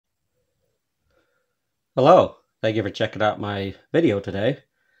Hello, thank you for checking out my video today.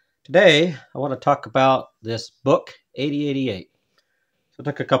 Today, I want to talk about this book, 8088. So it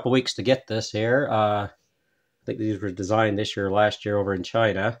took a couple weeks to get this here. I think these were designed this year, last year over in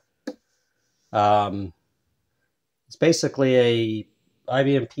China. Um, it's basically a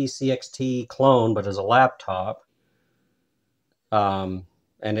IBM PC XT clone, but as a laptop. Um,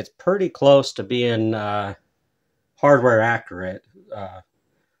 and it's pretty close to being hardware accurate,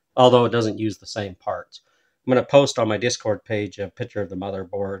 although it doesn't use the same parts. I'm going to post on my Discord page a picture of the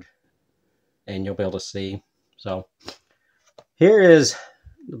motherboard and you'll be able to see. So here is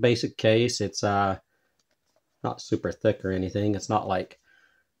the basic case. It's not super thick or anything. It's not like,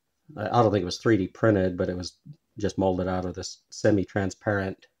 I don't think it was 3D printed, but it was just molded out of this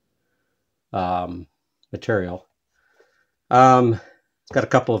semi-transparent material. It's got a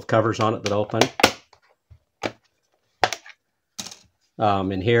couple of covers on it that open.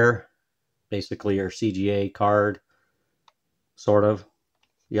 In here, basically your CGA card, sort of.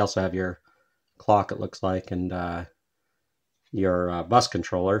 You also have your clock, it looks like, and your bus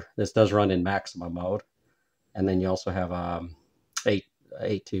controller. This does run in maximum mode. And then you also have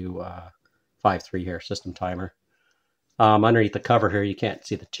 8253 here, system timer. Underneath the cover here, you can't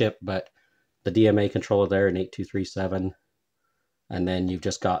see the chip, but the DMA controller there in 8237. And then you've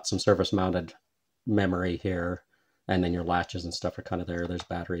just got some surface mounted memory here. And then your latches and stuff are kind of there. There's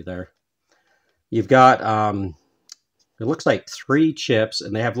battery there. You've got, it looks like 3 chips,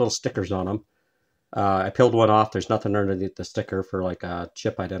 and they have little stickers on them. I peeled one off. There's nothing underneath the sticker for like a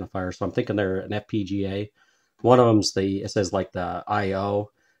chip identifier. So I'm thinking they're an FPGA. One of them's it says like the IO,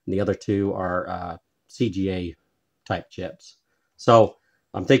 and the other 2 are CGA type chips. So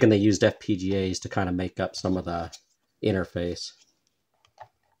I'm thinking they used FPGAs to kind of make up some of the interface.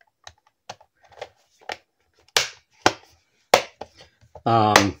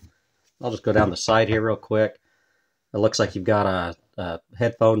 I'll just go down the side here real quick. It looks like you've got a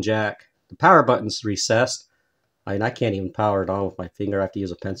headphone jack. The power button's recessed. I mean, I can't even power it on with my finger. I have to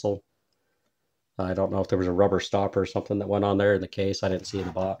use a pencil. I don't know if there was a rubber stopper or something that went on there in the case. I didn't see in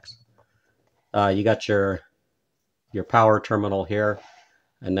the box. You got your power terminal here,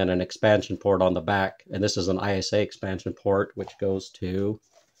 and then an expansion port on the back. And this is an ISA expansion port, which goes to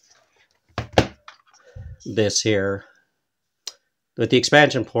this here. With the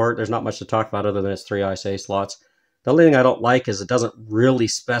expansion port, there's not much to talk about other than its 3 ISA slots. The only thing I don't like is it doesn't really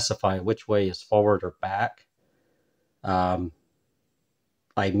specify which way is forward or back. I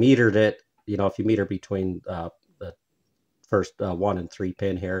metered it. You know, if you meter between the first 1 and 3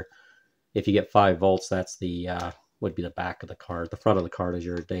 pin here, if you get 5 volts, that's the would be the back of the card. The front of the card is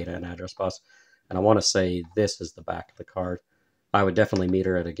your data and address bus. And I want to say this is the back of the card. I would definitely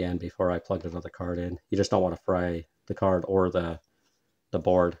meter it again before I plugged another card in. You just don't want to fry the card or the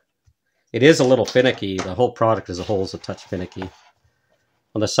board. It is a little finicky. The whole product as a whole is a touch finicky.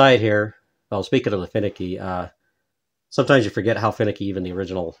 On the side here, well, speaking of the finicky, sometimes you forget how finicky even the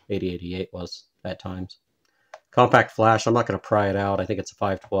original 8088 was at times. Compact flash, I'm not going to pry it out. I think it's a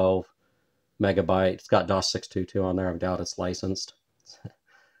 512 megabyte. It's got DOS 622 on there. I doubt it's licensed.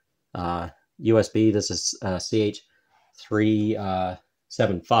 USB, this is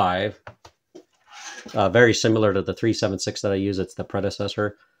CH375. Very similar to the 376 that I use. It's the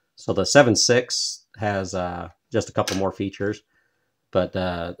predecessor. So the 7.6 has just a couple more features, but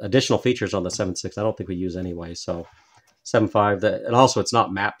additional features on the 7.6 I don't think we use anyway. So 7.5, and also it's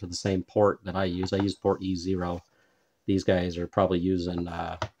not mapped to the same port that I use. I use port E0. These guys are probably using,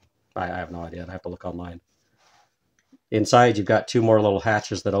 I have no idea. I have to look online. Inside, you've got 2 more little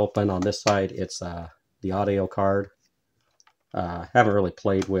hatches that open. On this side, it's the audio card. Haven't really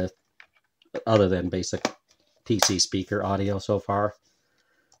played with other than basic PC speaker audio so far.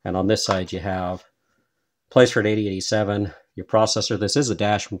 And on this side, you have place for an 8087, your processor. This is a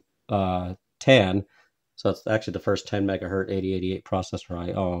Dash 10, so it's actually the first 10 megahertz 8088 processor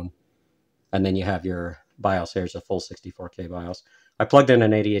I own. And then you have your BIOS. Here's a full 64K BIOS. I plugged in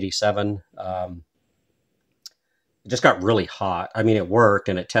an 8087. It just got really hot. I mean, it worked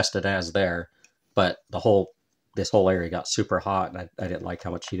and it tested as there, but this whole area got super hot, and I didn't like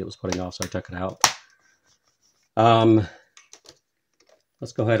how much heat it was putting off, so I took it out.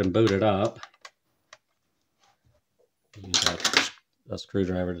 Let's go ahead and boot it up. Use a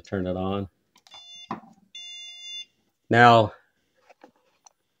screwdriver to turn it on. Now,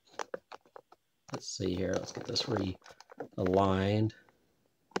 let's see here. Let's get this realigned.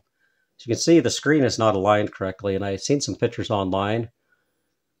 As you can see, the screen is not aligned correctly, and I've seen some pictures online.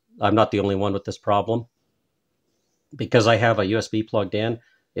 I'm not the only one with this problem. Because I have a USB plugged in,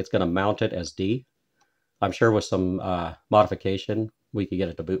 it's going to mount it as D. I'm sure with some modification, we could get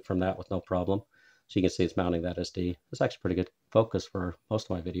it to boot from that with no problem. So you can see it's mounting that SD. It's actually pretty good focus for most of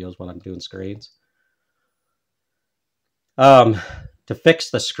my videos when I'm doing screens. To fix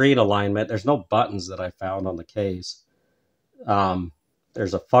the screen alignment, there's no buttons that I found on the case.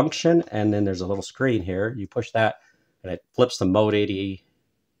 There's a function, and then there's a little screen here. You push that, and it flips to mode 80,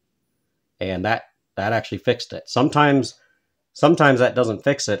 and that actually fixed it. Sometimes that doesn't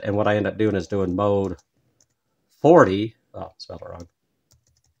fix it, and what I end up doing is doing mode 40. Oh, spelled it wrong.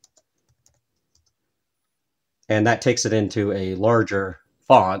 And that takes it into a larger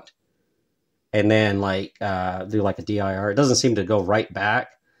font, and then like do like a dir. It doesn't seem to go right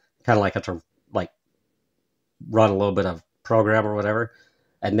back. Kind of like have to like run a little bit of program or whatever,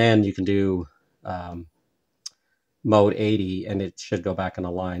 and then you can do mode 80, and it should go back in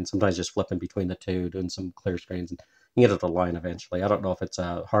a line. Sometimes just flipping between the two, doing some clear screens, and you get it to line eventually. I don't know if it's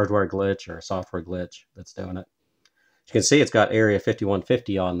a hardware glitch or a software glitch that's doing it. You can see it's got Area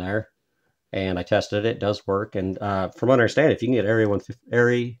 5150 on there, and I tested it. It does work, and from what I understand, if you can get Area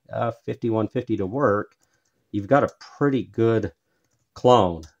 5150 to work, you've got a pretty good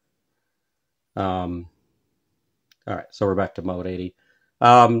clone. All right, so we're back to mode 80.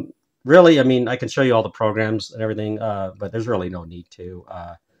 Really, I mean, I can show you all the programs and everything, but there's really no need to.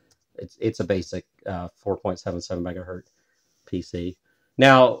 It's a basic 4.77 megahertz PC.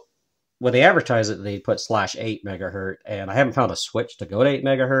 Now, when they advertise it, they put /8 megahertz, and I haven't found a switch to go to 8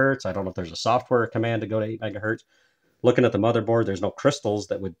 megahertz. I don't know if there's a software command to go to 8 megahertz. Looking at the motherboard, there's no crystals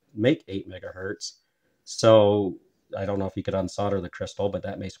that would make 8 megahertz. So I don't know if you could unsolder the crystal, but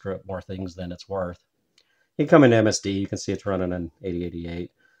that may screw up more things than it's worth. You can come in MSD. You can see it's running an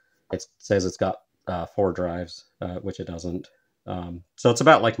 8088. It says it's got 4 drives, which it doesn't. So it's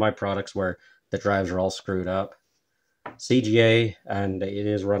about like my products where the drives are all screwed up. CGA, and it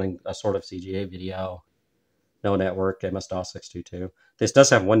is running a sort of CGA video. No network, MS-DOS 622. This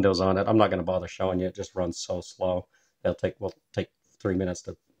does have Windows on it. I'm not going to bother showing you. It just runs so slow. Will take 3 minutes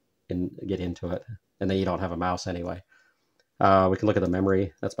to get into it, and then you don't have a mouse anyway. We can look at the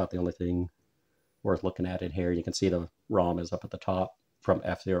memory. That's about the only thing worth looking at in here. You can see the ROM is up at the top from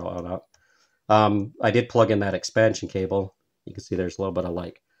F0 on up. I did plug in that expansion cable. You can see there's a little bit of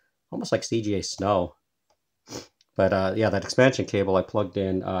like, almost like CGA snow. But yeah, that expansion cable, I plugged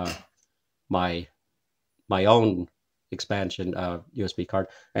in my own expansion USB card,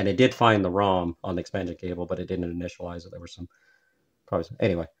 and it did find the ROM on the expansion cable, but it didn't initialize it. There were some problems.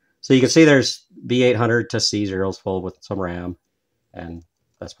 Anyway, so you can see there's B800 to C0 is full with some RAM, and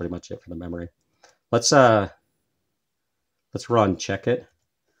that's pretty much it for the memory. Let's run check it,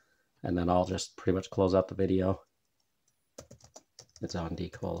 and then I'll just pretty much close out the video. It's on D:.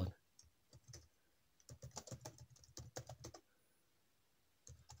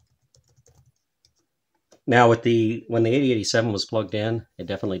 Now when the 8087 was plugged in, it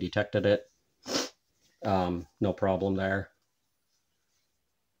definitely detected it. No problem there.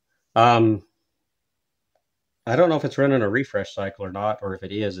 I don't know if it's running a refresh cycle or not, or if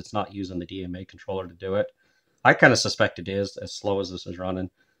it is, it's not using the DMA controller to do it. I kind of suspect it is, as slow as this is running.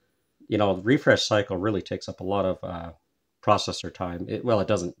 You know, the refresh cycle really takes up a lot of processor time. It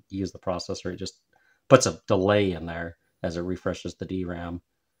doesn't use the processor. It just puts a delay in there as it refreshes the DRAM.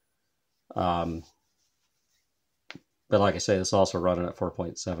 But like I say, it's also running at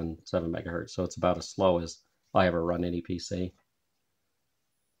 4.77 megahertz, so it's about as slow as I ever run any PC.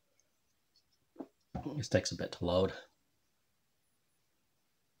 This takes a bit to load.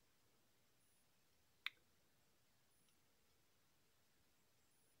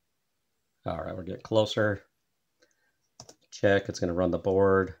 All right, we're getting closer. Check, it's going to run the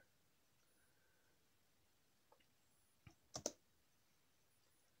board.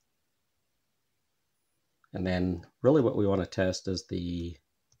 And then really what we want to test is we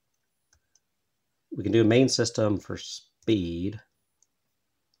can do main system for speed.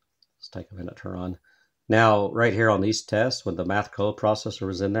 Let's take a minute to run. Now, right here on these tests, when the math code processor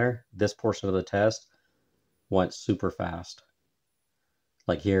was in there, this portion of the test went super fast.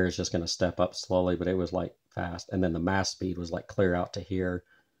 Like here, it's just going to step up slowly, but it was like fast. And then the math speed was like clear out to here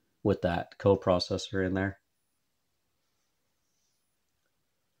with that code processor in there.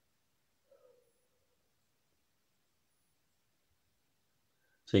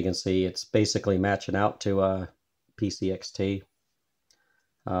 So you can see it's basically matching out to a PC XT.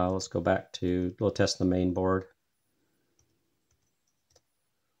 Let's go back to, we'll test the main board.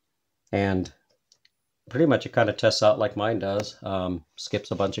 And pretty much it kind of tests out like mine does.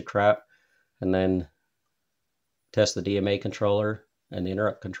 Skips a bunch of crap, and then tests the DMA controller and the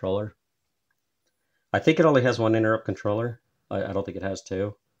interrupt controller. I think it only has one interrupt controller. I don't think it has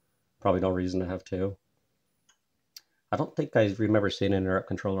two. Probably no reason to have two. I don't think I remember seeing an interrupt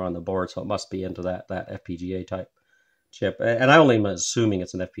controller on the board, so it must be into that FPGA type chip. And I only am assuming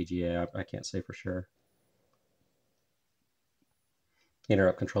it's an FPGA. I can't say for sure.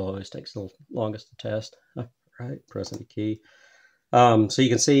 Interrupt control always takes the longest to test. Right, pressing the key. So you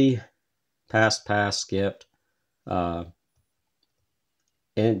can see passed, skipped. And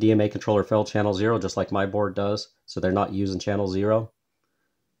DMA controller failed channel 0, just like my board does. So they're not using channel 0.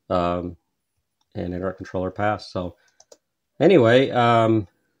 And interrupt controller passed. So anyway, I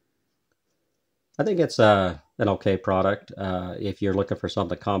think it's an okay product if you're looking for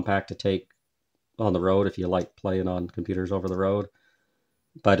something compact to take on the road, if you like playing on computers over the road.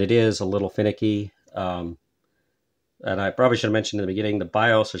 But it is a little finicky. And I probably should have mentioned in the beginning, the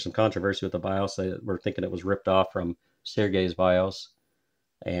BIOS, there's some controversy with the BIOS. They were thinking it was ripped off from Sergey's BIOS.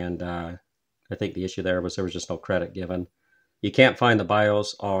 And I think the issue there was just no credit given. You can't find the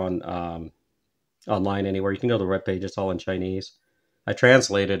BIOS on online anywhere. You can go to the webpage, it's all in Chinese. I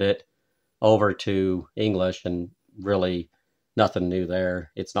translated it over to English, and really nothing new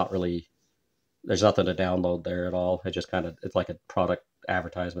there. It's not really, there's nothing to download there at all. It just kind of, it's like a product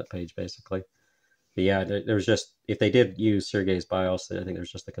advertisement page basically. But yeah, there was just, if they did use Sergey's BIOS, I think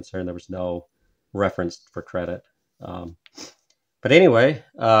there's just a concern there was no reference for credit. But anyway,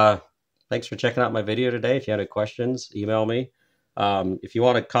 thanks for checking out my video today. If you had any questions, email me. If you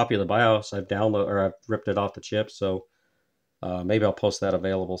want a copy of the BIOS, I've ripped it off the chip, so maybe I'll post that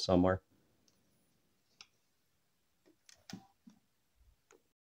available somewhere.